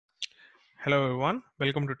Hello everyone,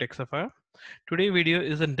 welcome to TechSapphire. Today video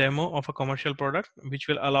is a demo of a commercial product which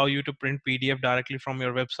will allow you to print PDF directly from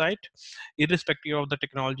your website. Irrespective of the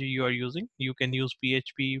technology you are using, you can use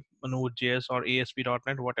PHP, nodejs or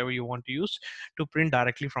ASP.NET, whatever you want to use to print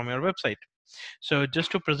directly from your website. So just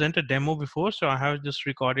to present a demo before, so I have just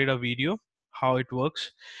recorded a video how it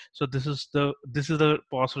works. So this is the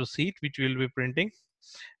POS receipt which we'll be printing,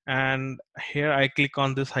 and here I click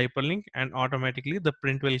on this hyperlink and automatically the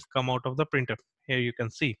print will come out of the printer. Here you can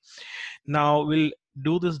see. Now we'll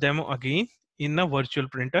do this demo again in a virtual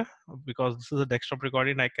printer because this is a desktop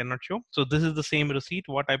recording I cannot show. So this is the same receipt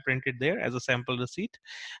what I printed there as a sample receipt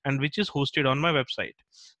and which is hosted on my website.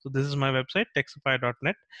 So this is my website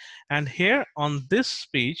techsapphire.net, and here on this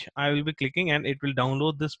page I will be clicking and it will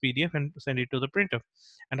download this PDF and send it to the printer.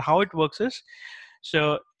 And how it works is,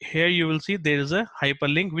 so here you will see there is a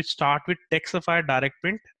hyperlink which start with TechSapphire direct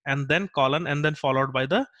print and then colon and then followed by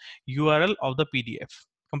the URL of the PDF,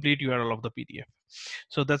 complete URL of the PDF.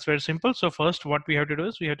 So that's very simple. So first what we have to do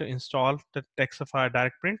is we have to install the TechSapphire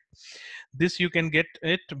direct print. This you can get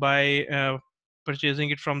it by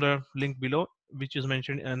purchasing it from the link below, which is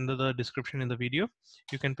mentioned under the description in the video.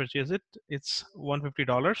 You can purchase it. It's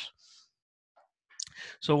 $150.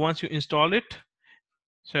 So once you install it,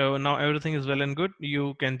 so now everything is well and good.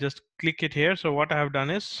 You can just click it here. So what I have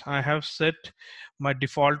done is I have set my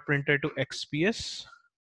default printer to XPS.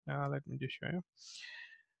 Let me just show you.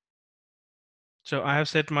 So I have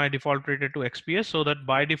set my default printer to XPS so that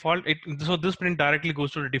by default, so this print directly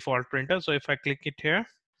goes to the default printer. So if I click it here,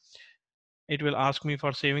 it will ask me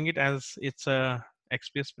for saving it as it's a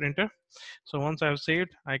XPS printer. So once I have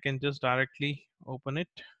saved, I can just directly open it.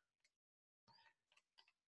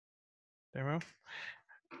 There we go.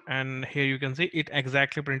 And here you can see it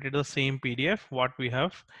exactly printed the same PDF what we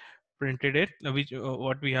have printed it,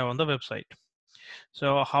 what we have on the website.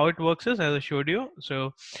 So how it works is, as I showed you,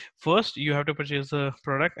 so first you have to purchase the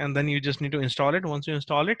product and then you just need to install it. Once you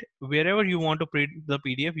install it, wherever you want to print the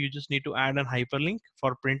PDF, you just need to add a hyperlink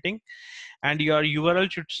for printing, and your URL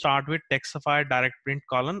should start with TechSapphire direct print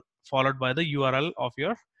colon followed by the URL of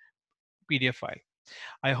your PDF file.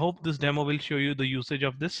 I hope this demo will show you the usage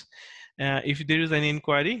of this. If there is any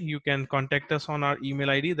inquiry, you can contact us on our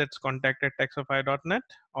email ID, that's contact@techsapphire.net,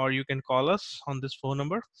 or you can call us on this phone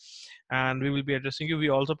number and we will be addressing you. We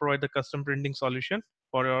also provide the custom printing solution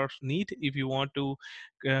for your need. If you want to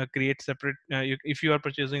create separate, if you are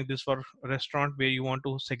purchasing this for a restaurant where you want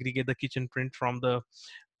to segregate the kitchen print from the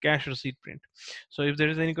cash receipt print. So if there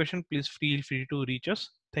is any question, please feel free to reach us.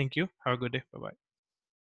 Thank you. Have a good day. Bye-bye.